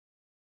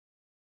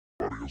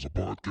has a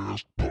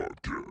podcast.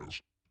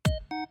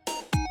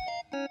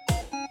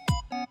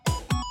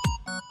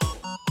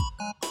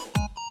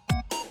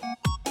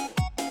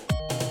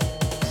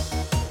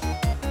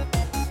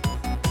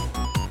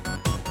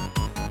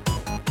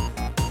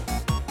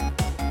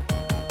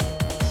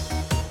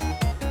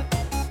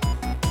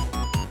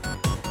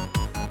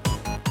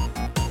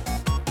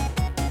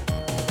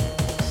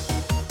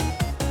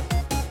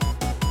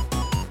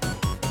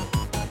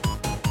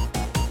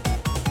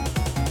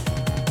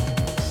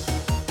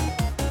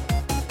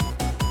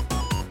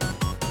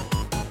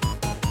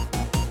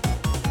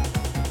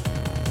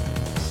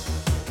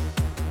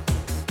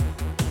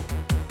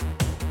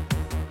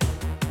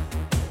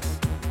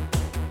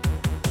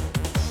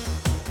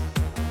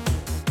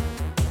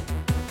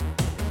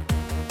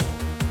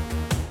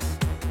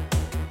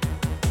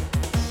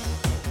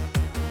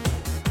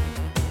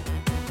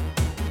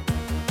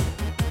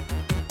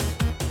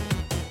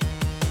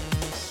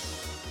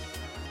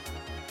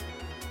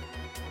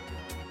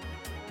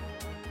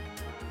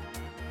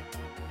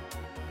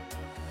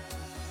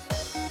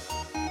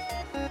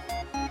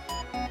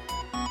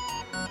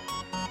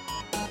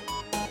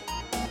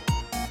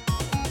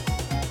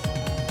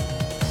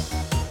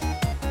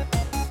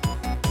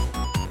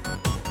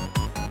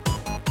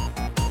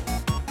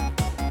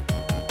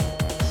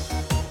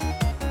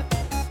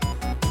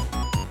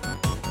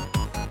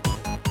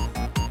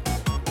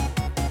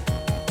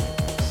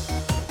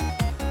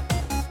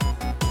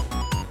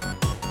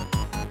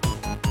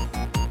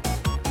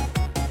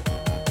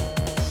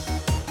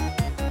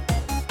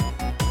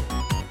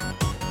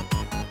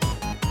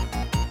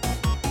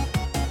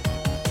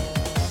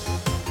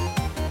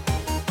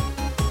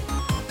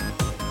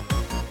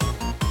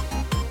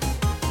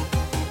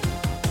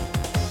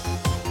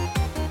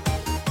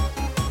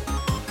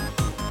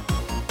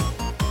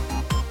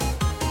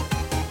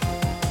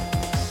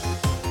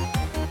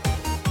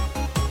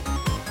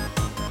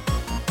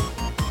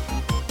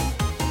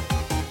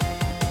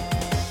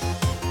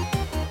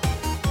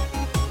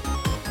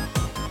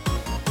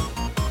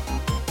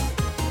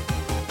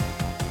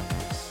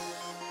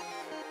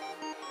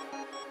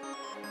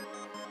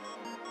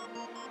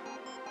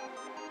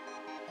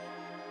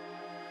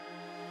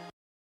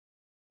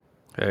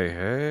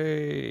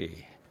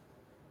 Hey.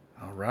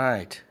 All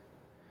right.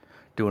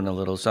 Doing a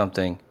little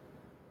something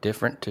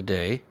different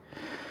today.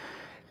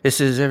 This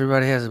is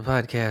Everybody Has a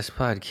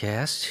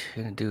Podcast.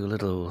 Gonna do a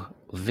little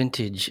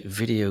vintage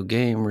video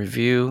game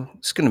review.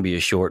 It's gonna be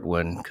a short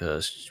one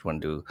because I just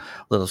want to do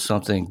a little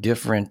something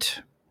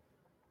different.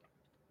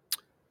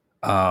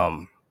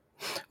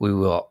 We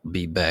will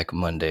be back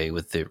Monday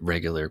with the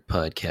regular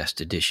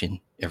podcast edition.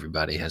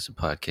 Everybody Has a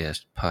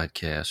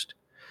Podcast.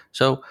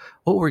 So,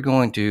 what we're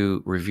going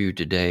to review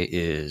today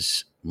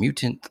is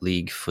Mutant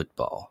League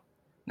Football.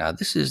 Now,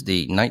 this is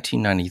the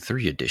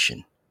 1993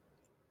 edition.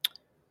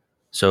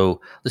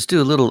 So, let's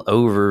do a little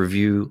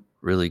overview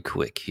really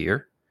quick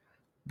here.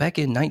 Back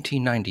in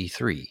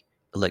 1993,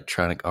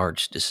 Electronic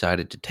Arts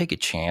decided to take a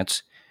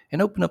chance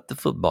and open up the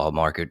football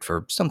market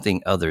for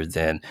something other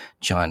than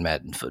John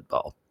Madden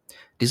football.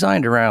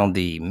 Designed around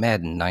the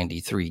Madden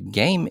 93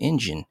 game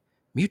engine,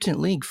 Mutant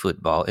League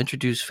Football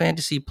introduced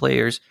fantasy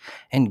players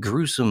and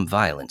gruesome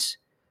violence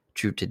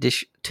to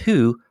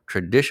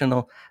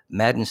traditional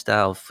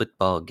Madden-style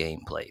football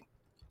gameplay.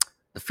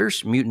 The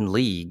first Mutant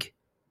League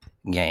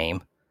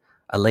game,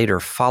 a later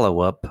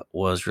follow-up,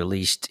 was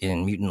released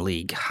in Mutant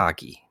League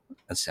Hockey.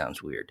 That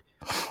sounds weird.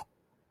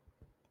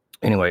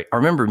 Anyway, I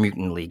remember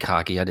Mutant League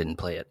Hockey. I didn't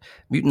play it.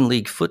 Mutant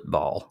League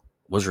Football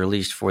was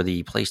released for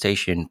the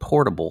PlayStation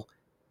Portable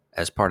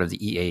as part of the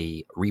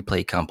EA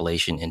Replay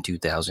compilation in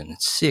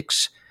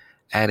 2006,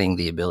 adding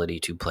the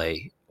ability to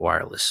play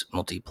wireless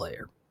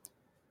multiplayer.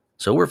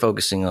 So we're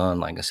focusing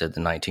on, like I said,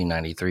 the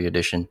 1993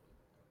 edition.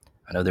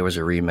 I know there was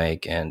a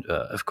remake, and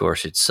of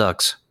course it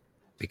sucks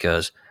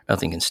because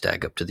nothing can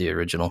stack up to the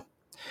original.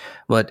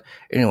 But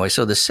anyway,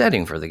 so the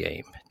setting for the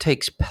game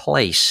takes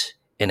place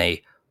in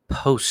a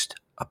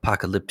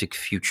post-apocalyptic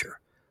future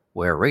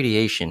where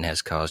radiation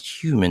has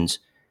caused humans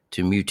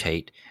to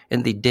mutate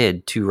and the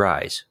dead to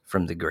rise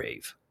from the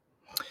grave.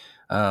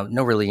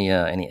 No really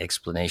any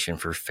explanation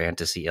for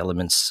fantasy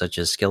elements such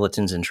as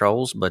skeletons and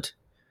trolls, but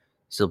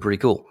still pretty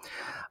cool.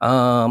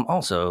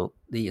 Also,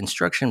 the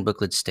instruction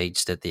booklet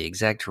states that the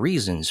exact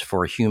reasons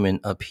for human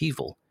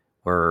upheaval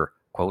were,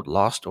 quote,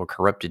 lost or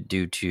corrupted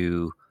due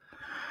to,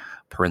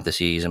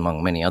 parentheses,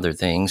 among many other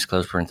things,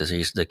 close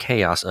parentheses, the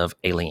chaos of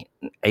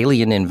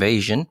alien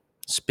invasion,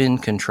 spin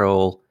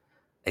control,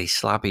 a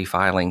sloppy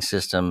filing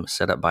system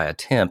set up by a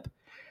temp,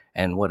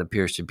 and what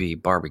appears to be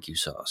barbecue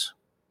sauce.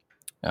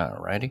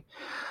 Alrighty.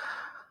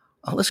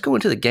 Let's go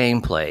into the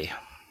gameplay.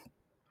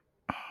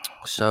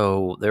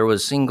 So there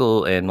was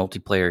single and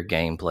multiplayer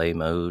gameplay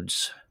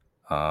modes.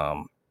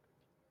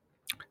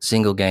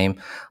 Single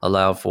game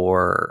allowed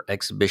for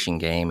exhibition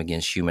game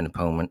against human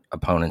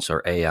opponents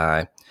or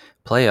AI.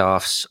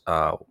 Playoffs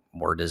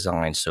were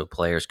designed so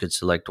players could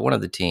select one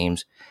of the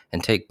teams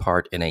and take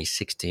part in a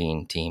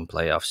 16-team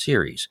playoff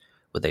series,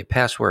 with a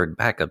password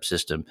backup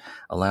system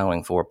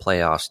allowing for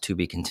playoffs to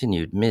be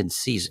continued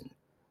mid-season.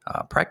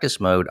 Practice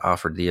mode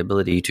offered the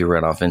ability to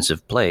run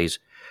offensive plays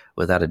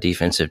without a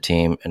defensive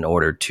team in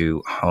order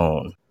to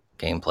hone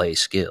gameplay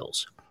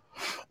skills.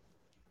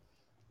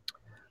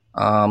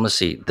 Let's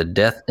see. The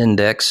Death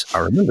Index. I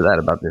remember that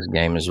about this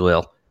game as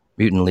well.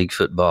 Mutant League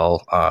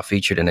Football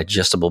featured an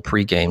adjustable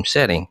pregame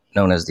setting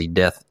known as the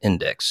Death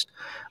Index,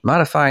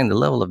 modifying the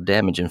level of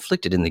damage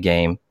inflicted in the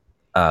game.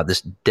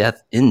 This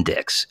Death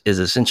Index is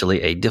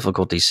essentially a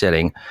difficulty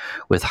setting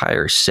with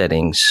higher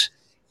settings,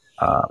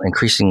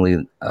 increasing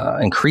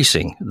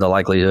the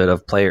likelihood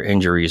of player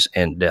injuries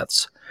and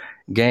deaths.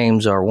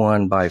 Games are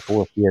won by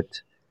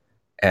forfeit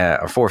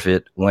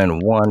when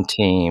one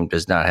team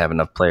does not have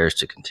enough players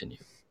to continue.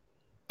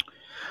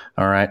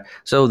 All right.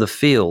 So the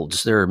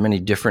fields, there are many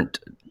different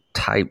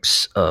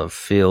types of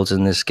fields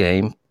in this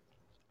game,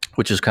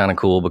 which is kind of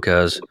cool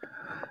because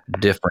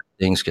different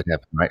things could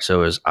happen, right?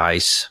 So is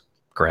ice,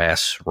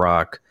 grass,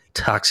 rock,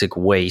 toxic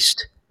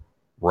waste,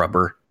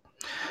 rubber.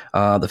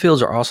 The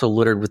fields are also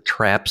littered with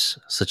traps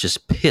such as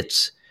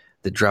pits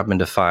that drop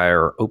into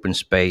fire or open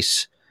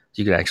space.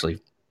 So you could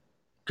actually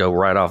go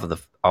right off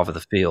of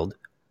the field.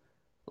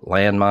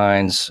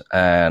 Landmines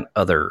and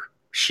other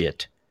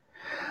shit.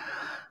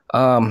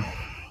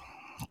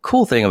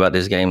 Cool thing about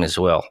this game as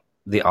well,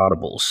 the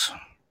audibles.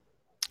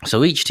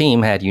 So each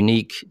team had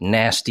unique,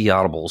 nasty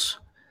audibles,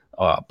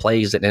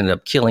 plays that ended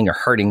up killing or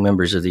hurting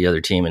members of the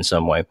other team in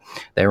some way.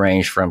 They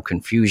ranged from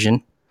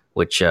confusion,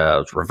 which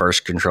was reverse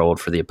controlled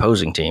for the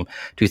opposing team,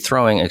 to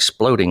throwing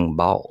exploding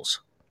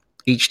balls.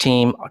 Each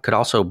team could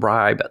also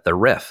bribe the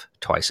ref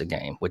twice a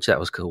game, which that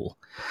was cool,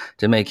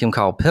 to make him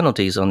call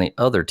penalties on the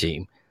other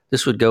team.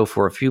 This would go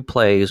for a few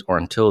plays or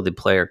until the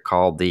player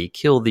called the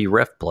kill the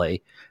ref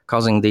play,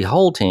 causing the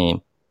whole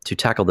team to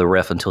tackle the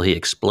ref until he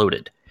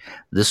exploded.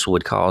 This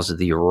would cause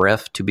the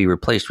ref to be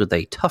replaced with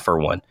a tougher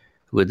one,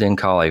 who would then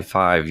call a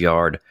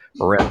 5-yard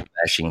ref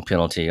bashing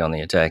penalty on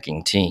the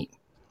attacking team.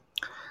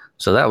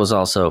 So that was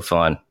also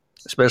fun,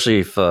 especially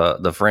if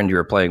the friend you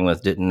were playing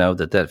with didn't know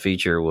that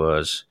feature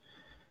was,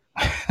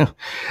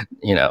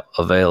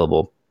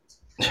 available.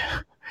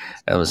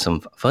 That was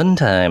some fun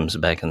times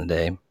back in the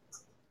day.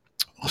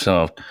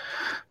 So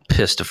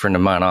pissed a friend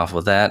of mine off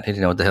with that. He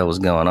didn't know what the hell was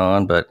going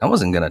on, but I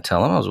wasn't going to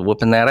tell him. I was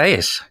whooping that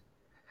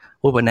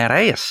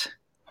ass.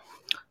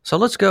 So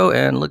let's go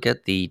and look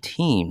at the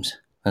teams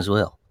as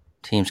well.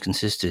 Teams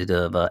consisted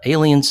of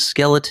aliens,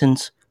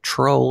 skeletons,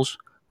 trolls,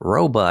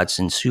 robots,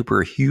 and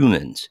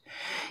superhumans.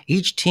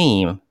 Each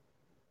team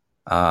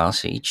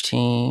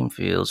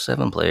fields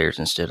 7 players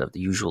instead of the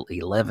usual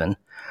 11.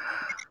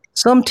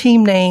 Some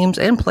team names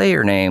and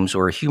player names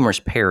were humorous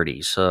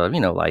parodies,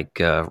 like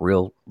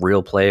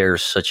real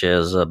players such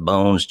as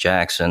Bones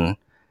Jackson.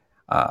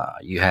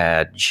 You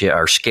had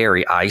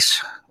Scary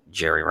Ice,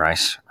 Jerry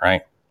Rice,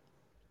 right?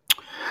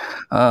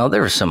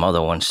 There were some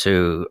other ones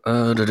too.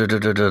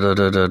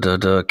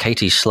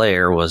 Katie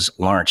Slayer was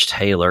Lawrence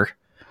Taylor.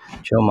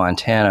 Joe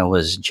Montana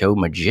was Joe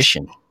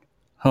Magician.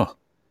 Huh.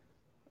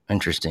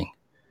 Interesting.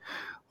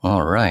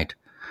 All right.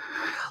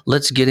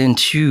 Let's get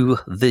into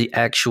the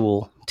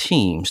actual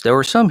teams. There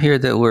were some here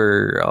that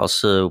were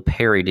also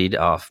parodied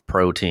off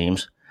pro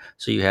teams.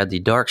 So you had the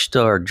Dark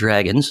Star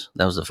Dragons,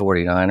 that was the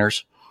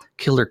 49ers,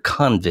 Killer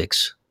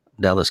Convicts,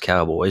 Dallas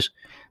Cowboys,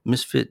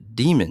 Misfit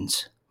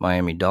Demons,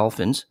 Miami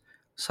Dolphins,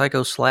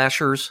 Psycho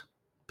Slashers,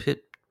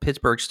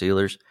 Pittsburgh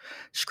Steelers,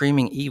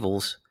 Screaming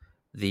Evils,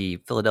 the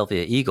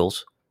Philadelphia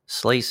Eagles,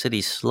 Slay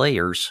City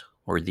Slayers,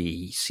 or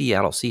the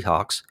Seattle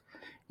Seahawks.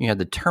 You had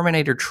the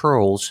Terminator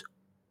Trolls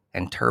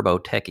and Turbo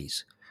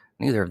Techies.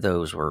 Neither of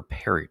those were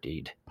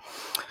parodied.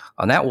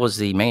 And that was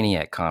the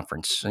Maniac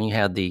Conference. And you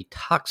had the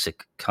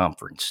Toxic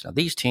Conference. Now,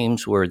 these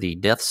teams were the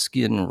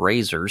Deathskin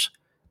Razors,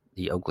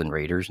 the Oakland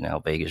Raiders, now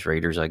Vegas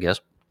Raiders, I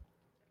guess,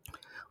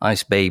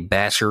 Ice Bay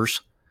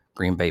Bashers,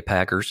 Green Bay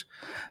Packers,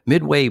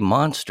 Midway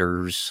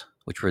Monsters,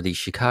 which were the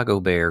Chicago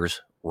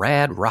Bears,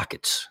 Rad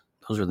Rockets,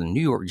 those are the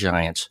New York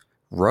Giants,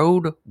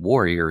 Road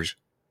Warriors,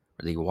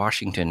 the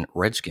Washington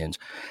Redskins,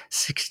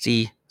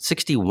 60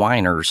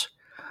 Whiners,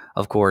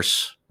 of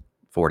course,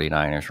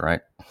 49ers, right?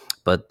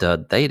 But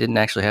they didn't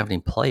actually have any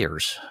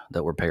players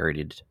that were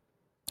parodied.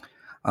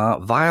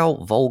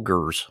 Vile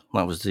Vulgars,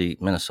 that was the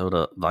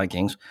Minnesota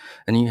Vikings.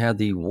 And you had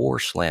the War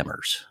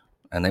Slammers,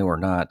 and they were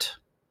not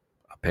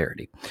a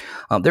parody.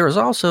 There was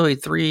also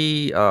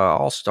 3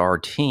 all-star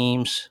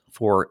teams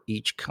for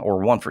each, or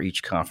one for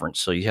each conference.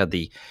 So you had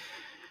the,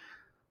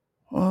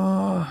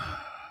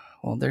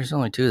 there's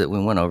only 2 that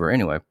we went over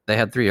anyway. They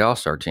had 3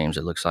 all-star teams,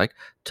 it looks like.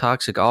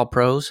 Toxic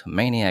All-Pros,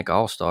 Maniac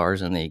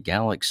All-Stars, and the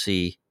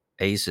Galaxy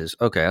Aces.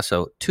 Okay,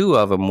 so 2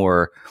 of them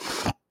were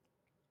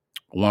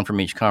one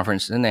from each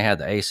conference. Then they had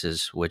the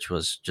Aces, which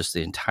was just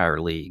the entire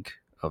league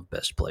of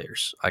best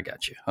players. I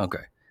got you.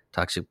 Okay.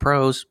 Toxic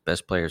Pros,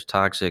 best players,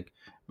 Toxic,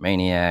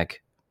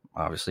 Maniac,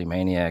 obviously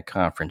Maniac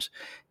Conference.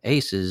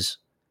 Aces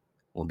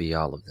will be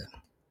all of them.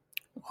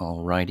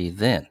 Alrighty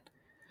then.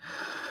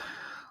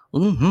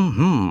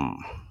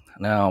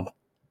 Now,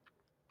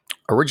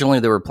 originally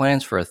there were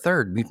plans for a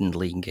 3rd Mutant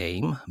League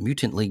game,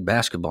 Mutant League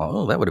Basketball.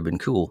 Oh, that would have been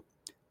cool,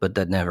 but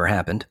that never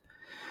happened.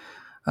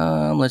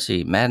 Let's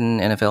see. Madden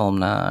NFL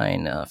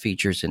 9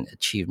 features an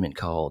achievement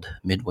called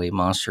Midway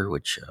Monster,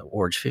 which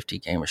awards 50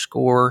 gamer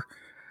score.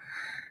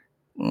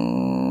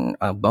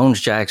 Bones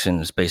Jackson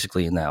is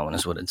basically in that one,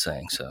 is what it's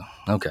saying. So,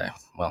 okay.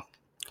 Well,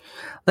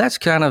 that's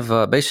kind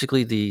of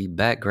basically the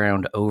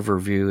background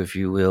overview, if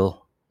you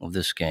will, of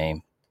this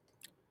game.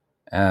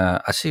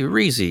 I see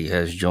Reezy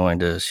has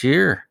joined us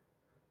here.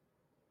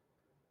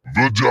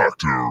 The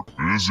doctor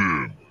is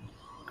in.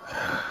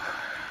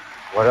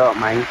 What up,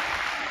 man?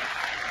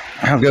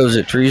 How goes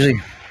it,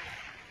 Treasy?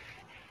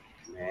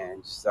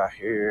 Man, just out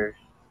here,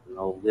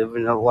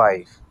 living the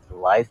life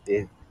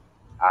that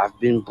I've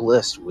been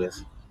blessed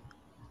with.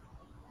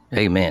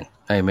 Amen.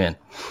 Amen.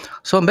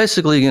 So I'm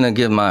basically going to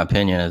give my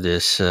opinion of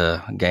this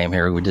game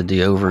here. We did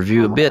the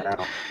overview a bit,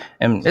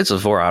 and it's a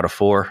 4 out of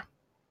 4.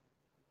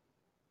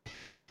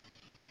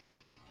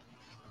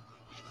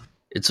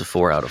 It's a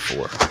 4 out of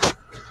 4.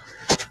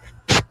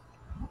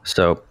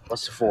 So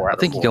What's the 4 out I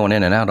think of 4? you're going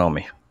in and out on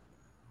me.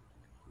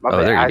 My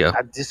bad. There you go.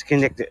 I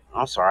disconnected.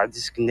 I'm sorry. I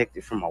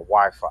disconnected from my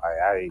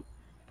Wi-Fi.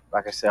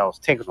 Like I said, I was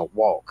taking a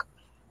walk.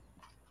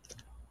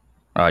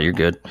 Oh, you're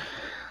good.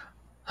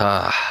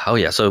 Oh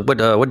yeah. So what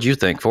did you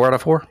think? 4 out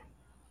of 4?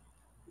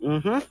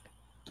 Mm-hmm.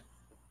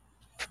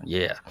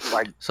 Yeah.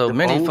 Like So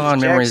many Bones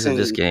fond memories of Jackson-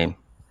 this game.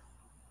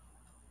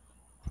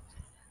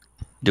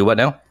 Do what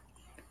now?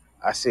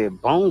 I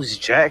said Bones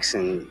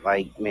Jackson.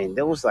 Like, man,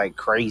 that was like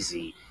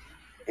crazy.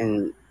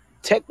 And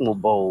Tecmo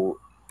Bowl.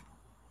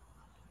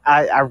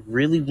 I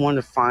really want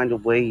to find a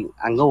way.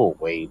 I know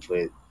a way,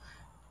 but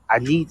I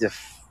need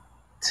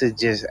to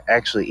just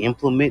actually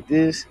implement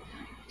this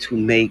to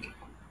make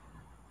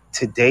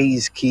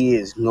today's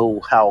kids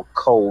know how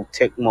cold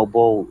Tecmo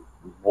Bowl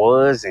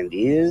was and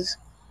is.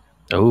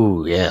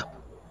 Oh yeah.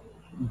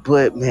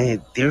 But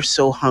man, they're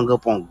so hung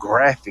up on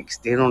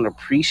graphics, they don't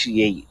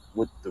appreciate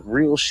what the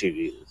real shit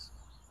is.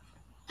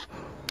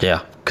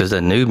 Yeah. Because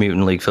the new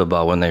Mutant League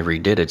football, when they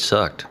redid it,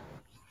 sucked.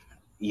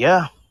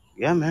 Yeah,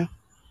 man.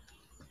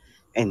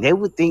 And they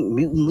would think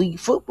Mutant League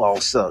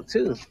football sucked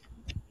too.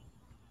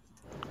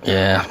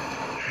 Yeah.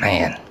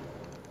 Man.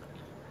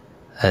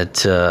 That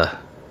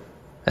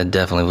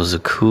definitely was a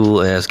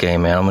cool ass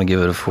game, man. I'm gonna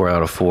give it a 4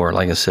 out of 4.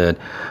 Like I said,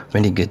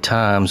 many good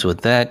times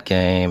with that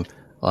game.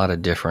 A lot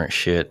of different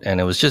shit, and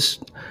it was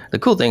just the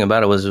cool thing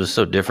about it was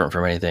so different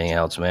from anything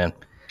else, man.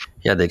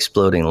 You had the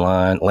exploding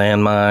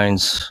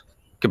landmines.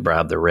 Could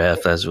bribe the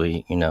ref as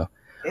we,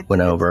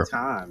 went over. At the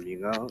time,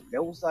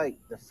 that was like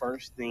the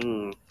first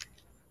thing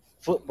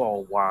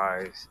football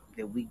wise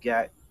that we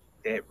got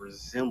that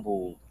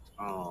resembled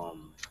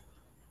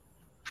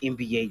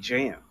NBA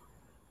Jam.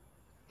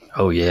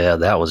 Oh yeah,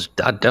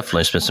 I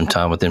definitely spent some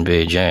time with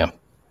NBA Jam.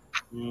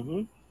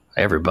 Mm-hmm.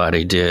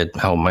 Everybody did.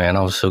 Oh man,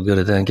 I was so good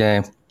at that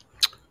game.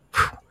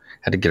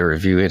 Had to get a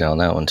review in on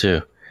that one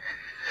too.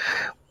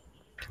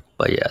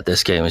 But yeah,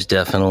 this game is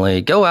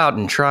definitely go out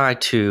and try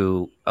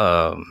to.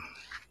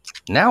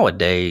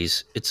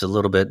 Nowadays, it's a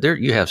little bit there.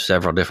 You have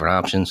several different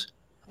options.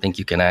 I think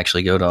you can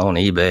actually go on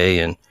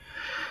eBay, and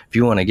if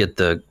you want to get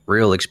the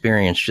real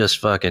experience, just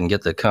fucking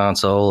get the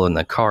console and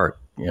the cart.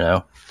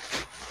 I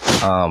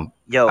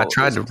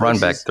tried to run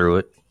back through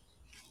it.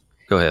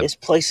 Go ahead. There's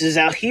places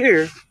out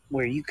here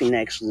where you can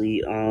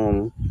actually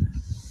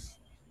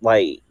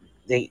like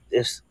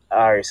this.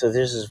 All right, so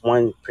there's this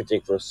one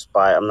particular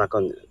spot. I'm not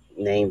going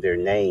to name their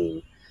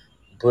name,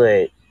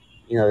 but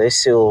they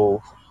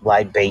sell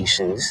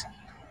libations,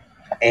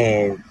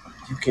 and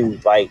you can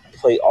like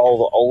play all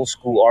the old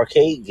school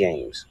arcade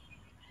games.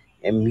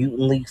 And Mutant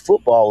League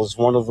Football is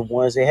one of the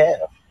ones they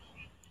have.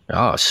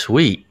 Oh,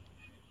 sweet!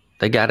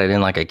 They got it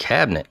in like a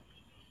cabinet.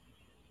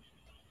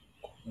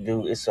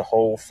 Dude, it's a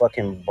whole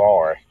fucking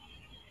bar.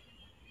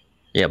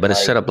 Yeah, but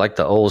it's set up like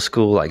the old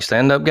school like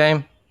stand-up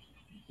game.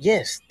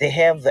 Yes, they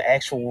have the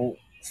actual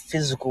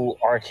physical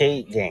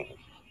arcade game.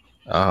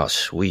 Oh,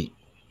 sweet!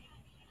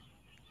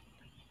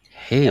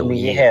 Hell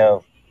They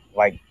have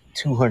like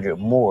 200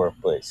 more,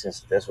 but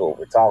since that's what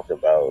we're talking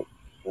about,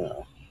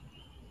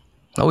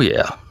 Oh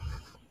yeah.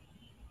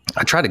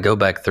 I try to go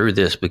back through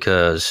this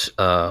because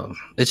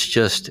it's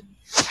just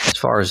as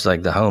far as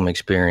like the home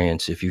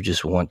experience. If you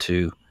just want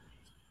to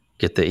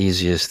get the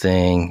easiest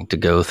thing to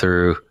go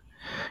through,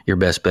 your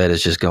best bet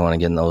is just going and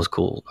getting those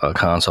cool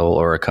console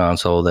or a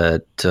console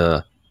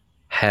that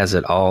has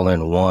it all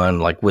in one,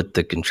 like with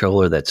the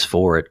controller that's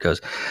for it. Because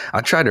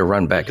I tried to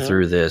run back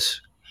through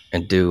this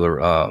and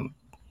do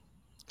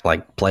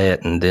like play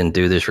it and then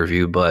do this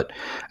review, but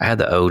I had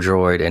the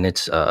Odroid, and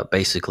it's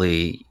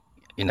basically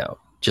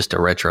just a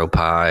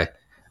RetroPie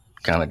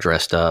kind of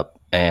dressed up,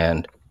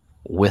 and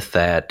with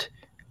that,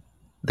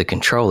 the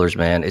controllers,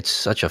 man, it's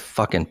such a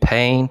fucking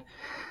pain.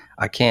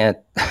 I can't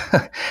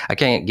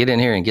get in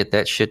here and get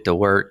that shit to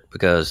work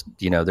because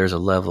there's a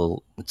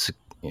level.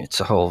 It's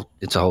a whole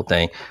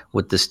thing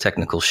with this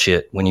technical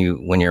shit when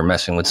you're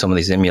messing with some of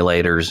these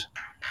emulators,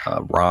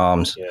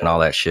 ROMs, and all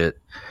that shit.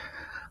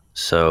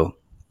 So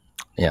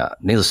yeah,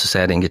 needless to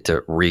say, I didn't get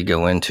to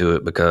go into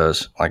it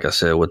because, like I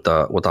said, with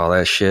all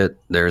that shit,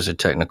 there's a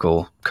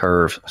technical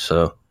curve.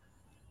 So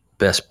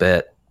best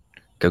bet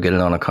go get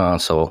it on a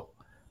console.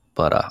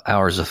 But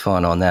hours of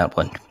fun on that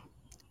one,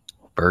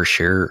 for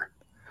sure.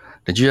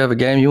 Did you have a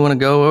game you want to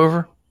go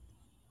over?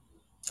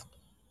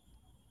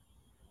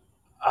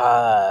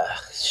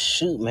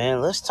 Shoot,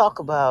 man. Let's talk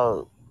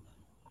about.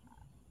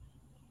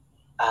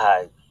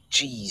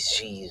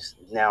 Jeez.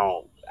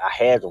 Now I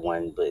had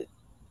one, but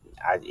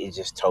it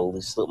just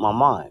totally slipped my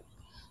mind.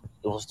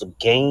 It was the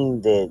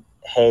game that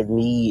had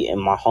me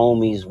and my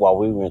homies while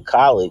we were in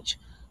college,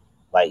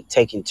 like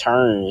taking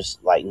turns,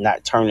 like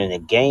not turning the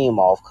game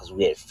off because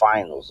we had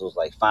finals. It was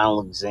like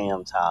final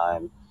exam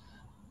time.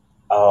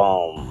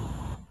 Um,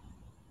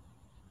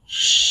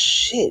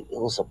 Shit, it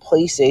was a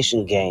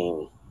PlayStation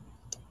game,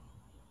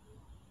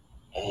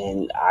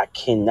 and I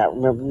cannot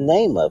remember the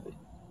name of it.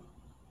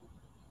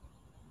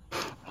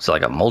 It's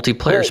like a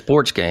multiplayer But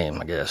sports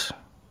game, I guess.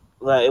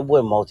 like, it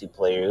wasn't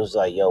multiplayer. It was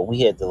like, yo,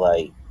 we had to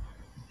like,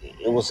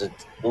 it was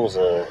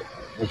a,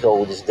 we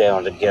hold this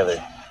down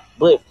together.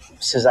 But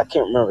since I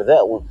can't remember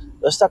that one,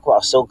 let's talk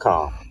about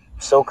SOCOM.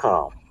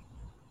 SOCOM.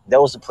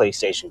 That was a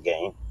PlayStation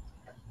game,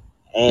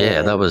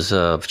 Yeah, that and was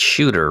a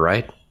shooter,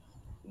 right?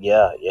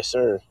 yeah, yes,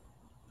 sir.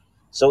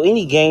 So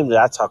any game that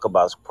I talk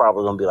about is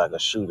probably gonna be like a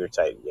shooter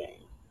type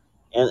game.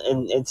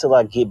 And until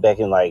I get back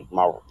in like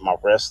my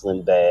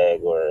wrestling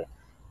bag or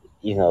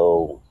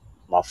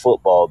my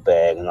football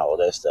bag and all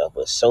that stuff.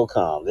 But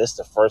SOCOM, that's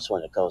the first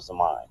one that comes to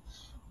mind.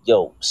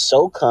 Yo,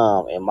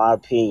 SOCOM, in my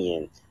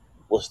opinion,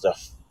 was the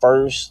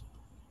first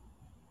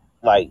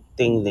like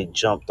thing that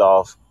jumped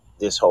off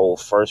this whole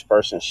first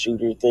person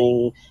shooter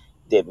thing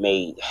that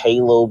made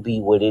Halo be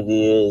what it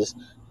is,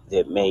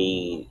 that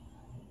made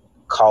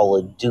Call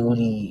of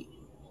Duty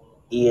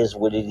is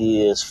what it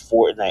is,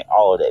 Fortnite,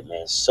 all of that,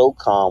 man.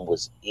 SOCOM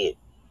was it.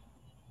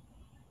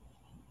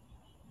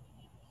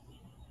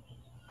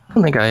 I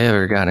don't think I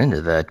ever got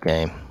into that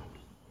game.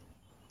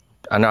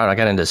 I know I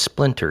got into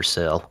Splinter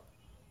Cell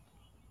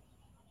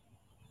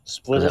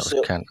because Splinter that was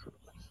Cell kind of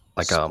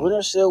like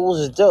Splinter Cell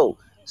was dope.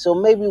 So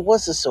maybe it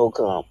was a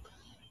SOCOM.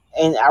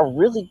 And I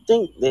really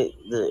think that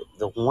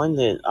the one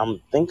that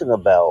I'm thinking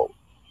about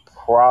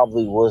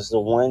probably was the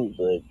one,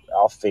 but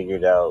I'll figure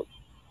it out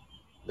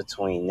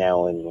between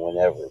now and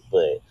whenever.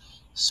 But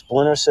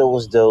Splinter Cell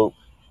was dope.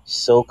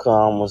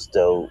 SOCOM was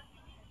dope.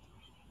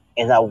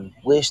 And I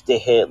wish they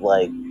had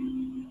like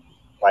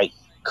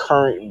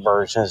current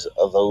versions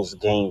of those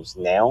games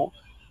now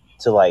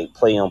to like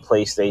play on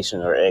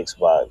PlayStation or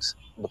Xbox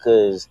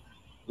because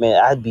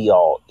man, I'd be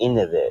all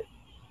into that.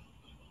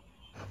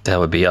 that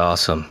would be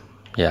awesome.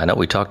 Yeah, I know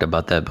we talked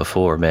about that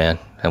before, man.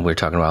 And we were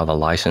talking about the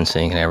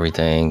licensing and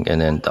everything,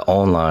 and then the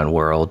online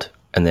world.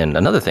 And then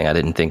another thing I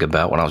didn't think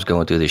about when I was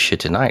going through this shit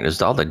tonight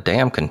is all the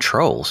damn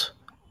controls.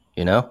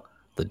 You know,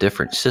 the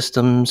different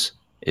systems.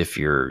 If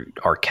you're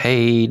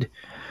arcade,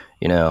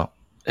 you know,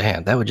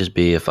 damn, that would just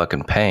be a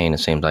fucking pain. It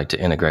seems like to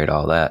integrate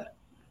all that.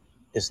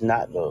 It's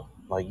not though.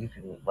 Like you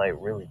can like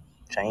really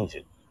change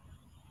it.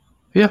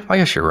 Yeah, I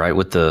guess you're right.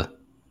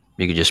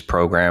 You could just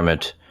program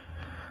it.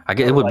 I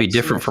guess it Or would be like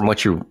different seriously, from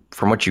what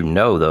you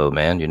know, though,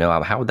 man. You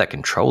know, how would that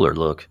controller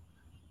look?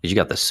 Because you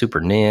got the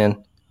Super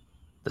Nin,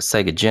 the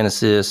Sega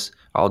Genesis,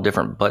 all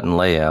different button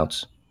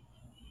layouts.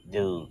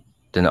 dude,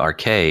 Then the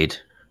arcade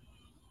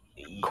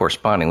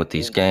corresponding with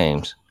these it,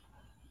 games.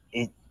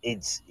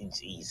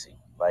 it's easy.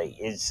 Like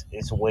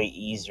it's way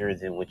easier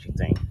than what you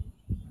think.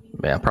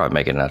 Man, I'm probably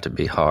making it out to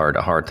be a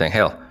hard thing.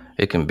 Hell,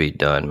 it can be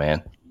done,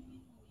 man.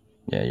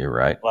 Yeah, you're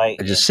right. Like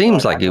It just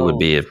seems like I like it would know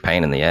be a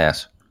pain in the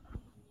ass.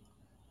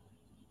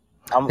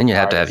 I'm Then you all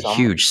have to right. have So I'm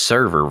huge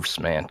servers,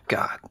 man.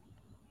 God,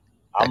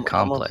 that I'm gonna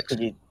complex.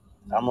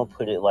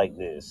 put it like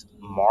this.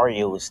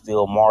 Mario is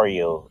still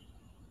Mario,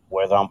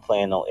 whether I'm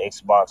playing on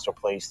Xbox or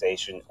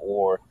PlayStation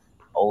or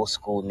old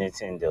school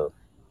Nintendo.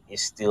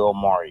 It's still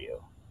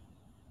Mario.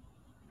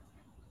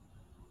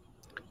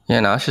 Yeah,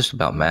 no, it's just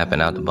about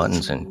mapping out the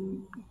buttons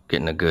and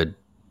getting a good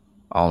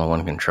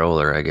all-in-one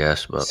controller, I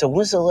guess. But So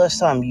when's the last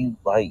time you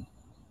like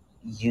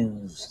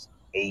used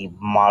a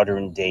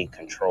modern day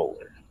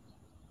controller?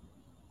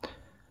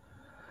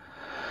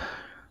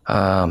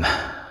 um,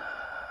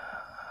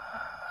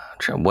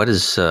 what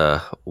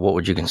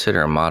would you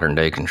consider a modern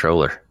day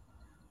controller?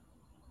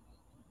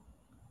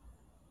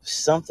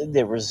 Something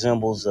that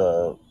resembles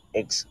a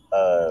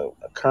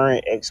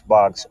current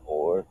Xbox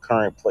or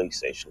current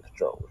PlayStation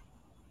controller.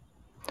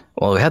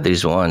 Well, we had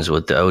these ones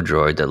with the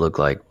Odroid that look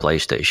like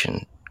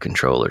PlayStation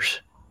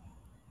controllers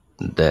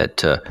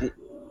that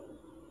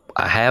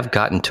I have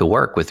gotten to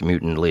work with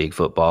Mutant League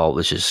Football,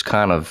 which is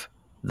kind of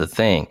the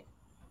thing.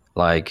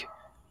 Like,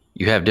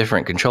 you have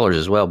different controllers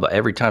as well, but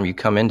every time you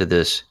come into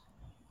this,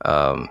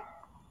 um,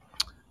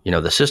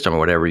 the system or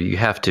whatever, you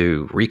have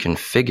to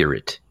reconfigure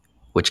it,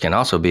 which can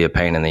also be a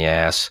pain in the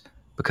ass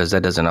because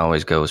that doesn't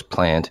always go as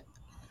planned.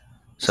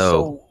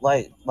 So, So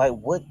like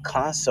what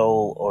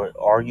console or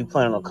are you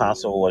playing on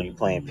console or are you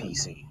playing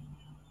PC?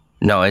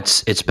 no,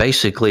 it's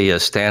basically a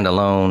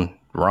standalone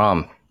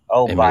ROM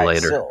Oh, by emulator,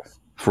 itself.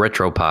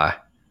 RetroPie,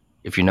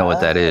 if you know what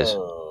that is.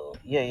 Oh,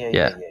 Yeah, yeah. it's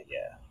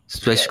Yeah,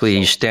 basically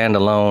a so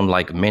standalone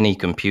like mini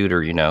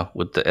computer,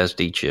 with the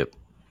SD chip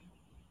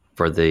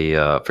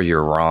for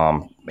your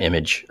ROM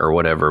image or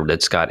whatever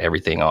that's got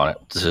everything on it.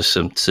 The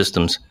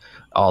systems,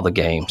 all the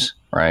games,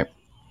 right?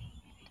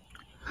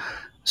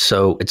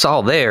 So it's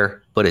all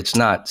there, but it's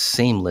not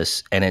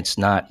seamless and it's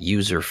not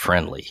user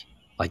friendly.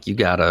 Like you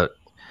gotta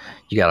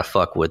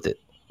fuck with it,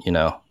 you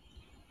know.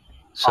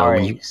 So All when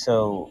right, you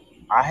so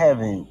I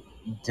haven't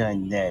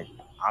done that.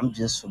 I'm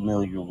just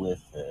familiar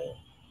with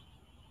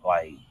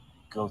like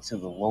go to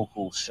the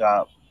local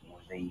shop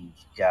where they've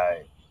got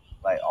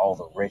like all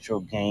the retro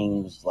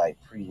games like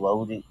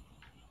preloaded,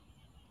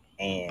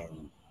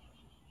 and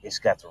it's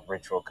got the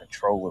retro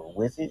controller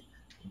with it.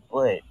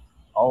 But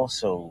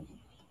also,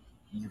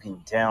 you can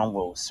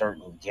download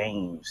certain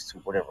games to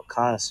whatever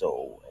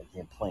console and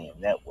then play them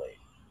that way.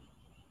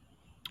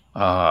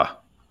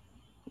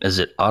 is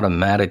it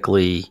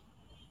automatically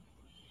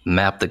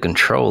map the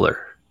controller?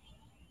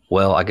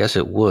 Well, I guess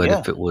it would Yeah,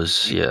 if it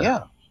was yeah.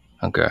 yeah.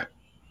 Okay.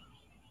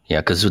 Yeah,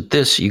 because with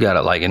this you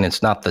gotta like, and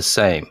it's not the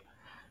same.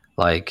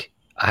 Like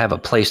I have a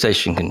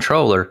PlayStation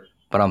controller,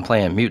 but I'm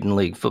playing Mutant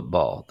League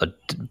Football. The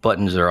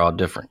buttons are all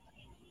different.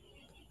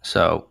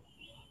 So,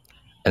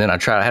 and then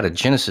I had a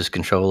Genesis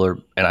controller,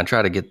 and I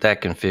tried to get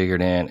that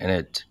configured in, and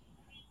it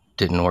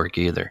didn't work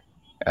either.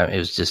 It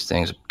was just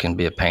things can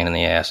be a pain in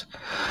the ass.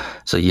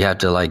 So you have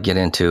to like get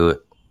into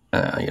it,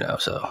 you know.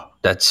 So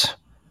that's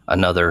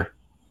another,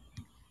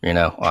 you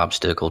know,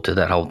 obstacle to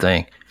that whole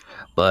thing.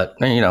 But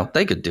you know,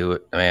 they could do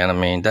it, man. I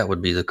mean, that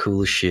would be the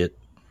coolest shit.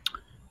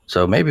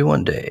 So maybe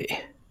one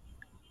day,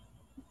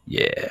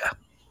 yeah.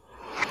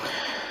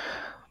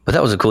 But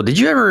that was a cool. Did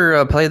you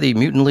ever play the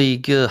Mutant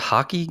League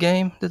hockey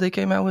game that they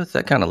came out with?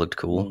 That kind of looked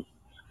cool.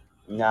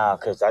 Nah,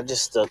 because I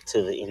just stuck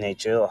to the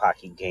NHL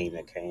hockey game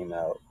that came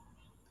out.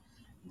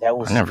 That I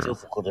was never,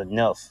 difficult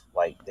enough.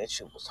 Like that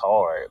shit was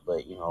hard, but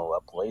I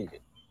played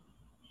it.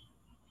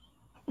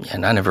 yeah,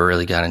 and I never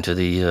really got into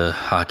the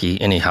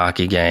any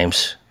hockey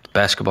games.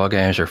 Basketball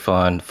games are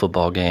fun.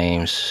 Football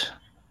games,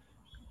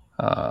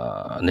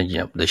 and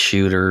then the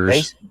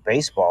shooters.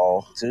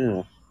 Baseball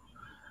too.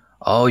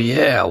 Oh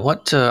yeah,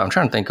 what? I'm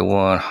trying to think of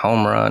one.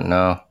 Home run?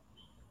 No.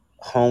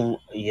 Home,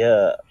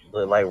 yeah,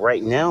 but like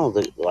right now,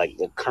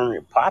 the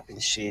current popping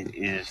shit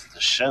is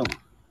the show.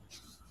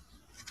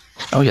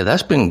 Oh yeah,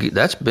 that's been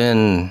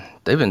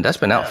out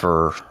Yeah,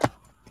 for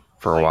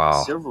a like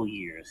while. several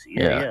years.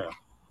 Yeah, Yeah. yeah.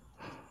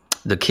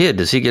 The kid,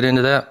 does he get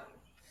into that?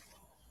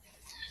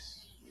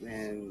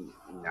 And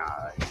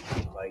nah,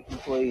 like he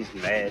plays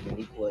Madden,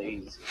 he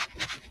plays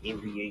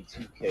NBA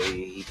 2K,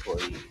 he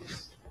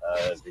plays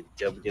the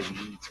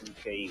WWE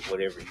 2K,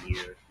 whatever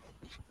year.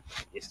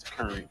 It's the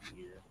current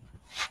year.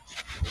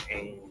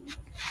 And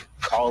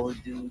Call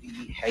of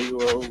Duty,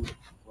 Halo.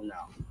 Well, no,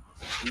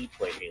 we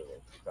play Halo.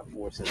 I'm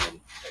forcing them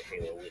to play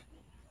Halo with me.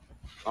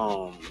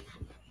 Um,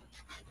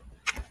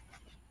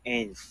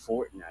 and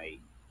Fortnite.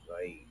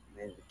 Like,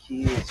 man, the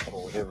kids,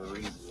 for whatever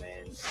reason,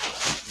 man,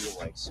 feel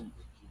like super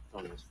geeked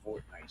on this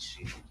Fortnite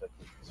shit.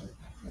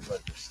 It's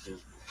fucking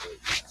stupid.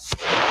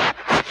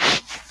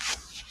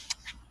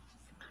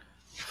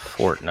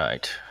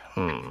 Fortnite.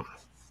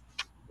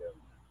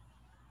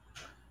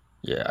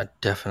 Yeah, I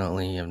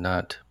definitely have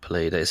not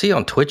played that. Is he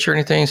on Twitch or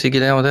anything? Does he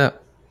get down with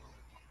that?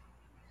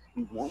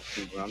 He wants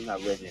to, but I'm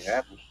not letting it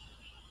happen.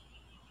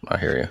 I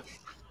hear you.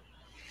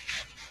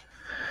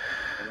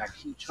 And I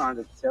keep trying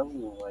to tell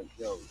him, like,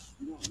 yo,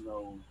 you don't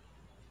know,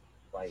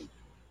 like,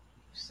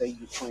 say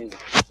you're playing with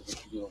people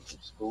that you know from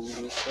school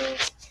and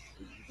stuff,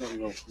 and you don't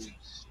know who's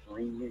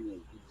streaming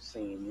and who's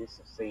saying this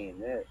and saying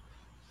that.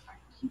 I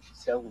keep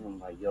telling him,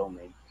 like, yo,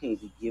 man, you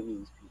can't be giving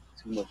these people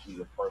too much of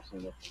your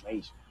personal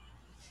information.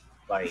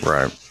 Like,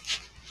 Right.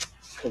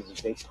 because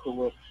if they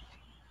pull up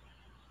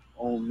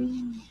on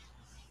me,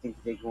 think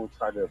they're going to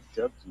try to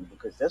abduct you,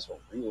 because that's a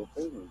real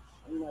thing.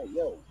 I'm like,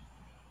 yo,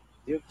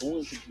 they're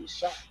going to get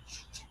shot.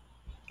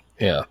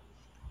 Yeah.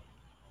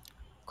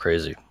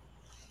 Crazy.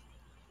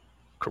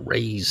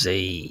 Because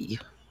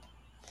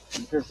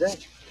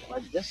that's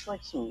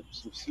like some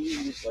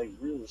serious, like,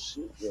 real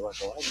shit that,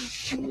 like, a lot of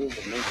these kids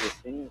and maybe their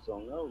parents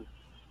don't know.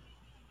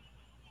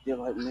 They're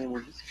like, man,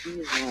 when these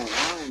kids are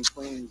online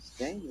playing these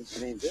games,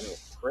 man, there are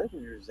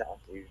predators out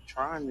there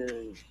trying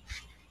to,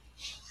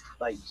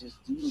 like, just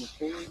do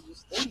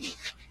nefarious things.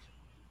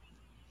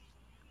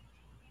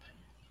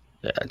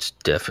 Yeah, it's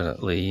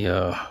definitely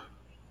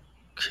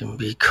can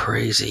be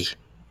crazy.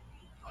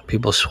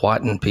 People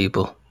swatting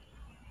people.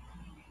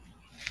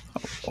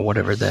 Or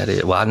whatever that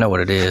is. Well, I know what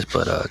it is,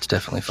 but it's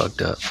definitely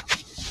fucked up.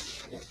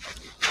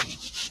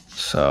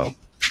 So,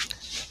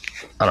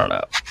 I don't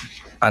know.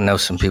 I know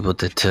some people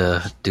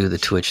that do the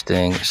Twitch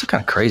thing. There's some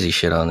kind of crazy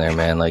shit on there,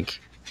 man. Like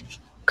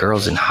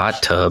girls in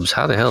hot tubs.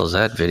 How the hell is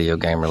that video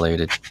game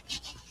related?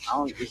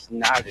 It's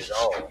not at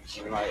all.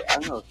 And, like, I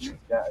know he's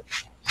got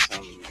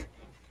some,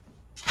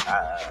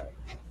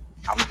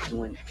 I'm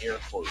doing air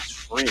quotes,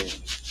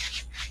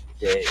 friends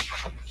that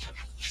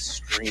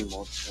stream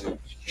on Twitch.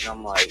 And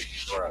I'm like,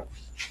 bro,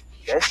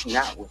 that's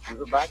not what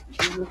you're about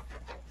to do.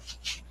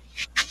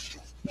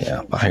 Yeah,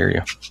 And, I hear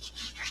you.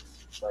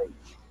 like,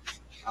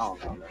 I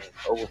don't know, man.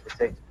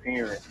 Overprotective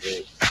parents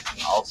that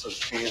Also,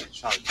 depends on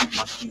trying to keep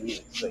my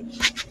kids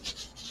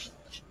safe.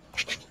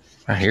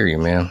 I hear you,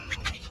 man.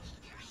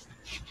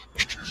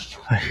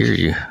 I hear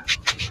you.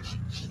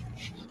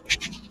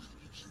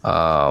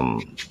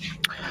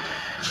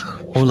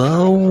 Well,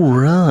 all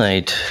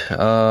right.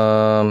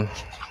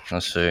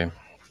 Let's see. I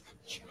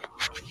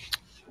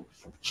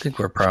think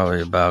we're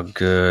probably about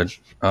good.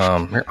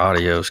 Your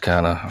audio's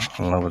kind of, I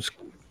don't know, it's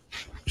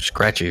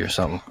scratchy or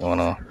something going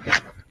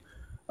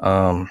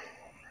on.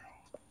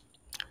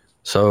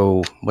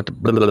 So what the?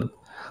 Blah, blah, blah.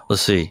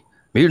 Let's see.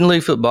 Mutant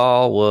League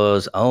Football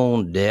was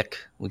on deck.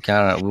 We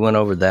went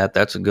over that.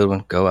 That's a good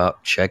one. Go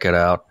out, check it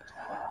out.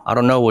 I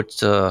don't know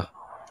what I'm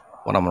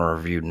gonna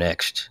review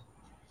next.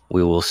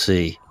 We will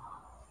see.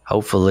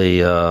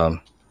 Hopefully,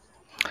 I'm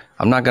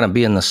not gonna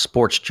be in the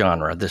sports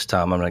genre this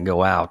time. I'm gonna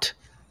go out.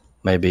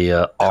 Maybe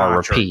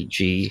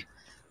RPG.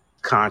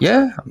 Contra.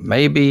 Yeah,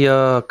 maybe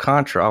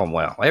Contra. Oh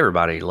well,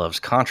 everybody loves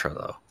Contra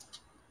though.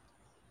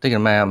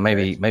 Thinking about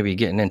maybe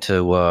getting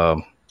into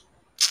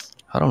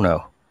I don't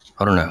know.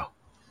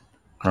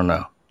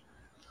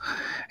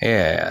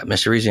 Yeah,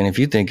 Mr. Reason, if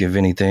you think of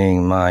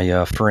anything,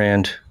 my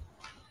friend,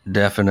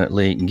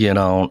 definitely get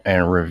on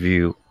and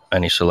review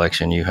any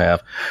selection you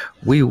have.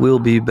 We will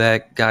be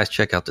back. Guys,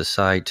 check out the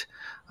site,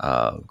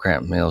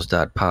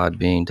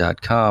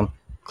 grantmills.podbean.com.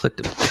 Click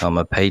to become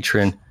a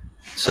patron.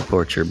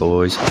 Support your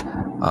boys.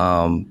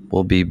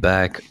 We'll be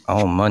back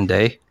on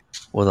Monday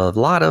with a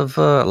lot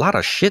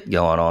of shit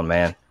going on,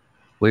 man.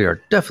 We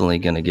are definitely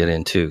going to get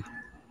into.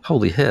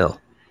 Holy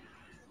hell.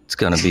 It's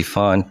going to be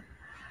fun.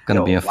 Going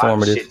to be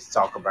informative. A lot of shit to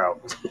talk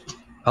about.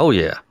 Oh,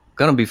 yeah.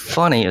 Going to be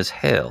funny as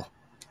hell.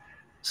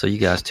 So you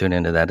guys tune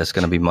into that. It's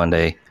going to be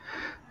Monday,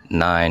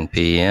 9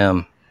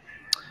 p.m.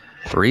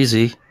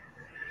 Breezy,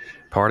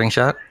 parting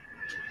shot?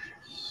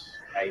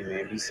 Hey,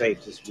 man, be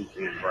safe this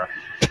weekend, bro.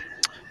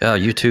 Yeah,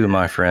 you too,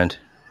 my friend.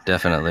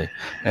 Definitely.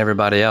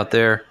 Everybody out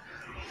there,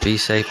 be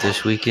safe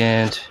this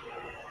weekend.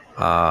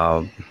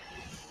 Trying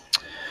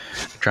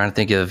to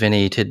think of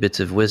any tidbits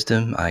of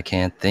wisdom. I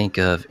can't think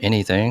of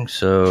anything.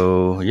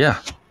 So,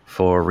 yeah,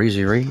 for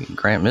Reezy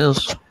Grant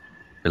Mills,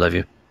 we love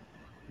you.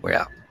 We're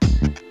out.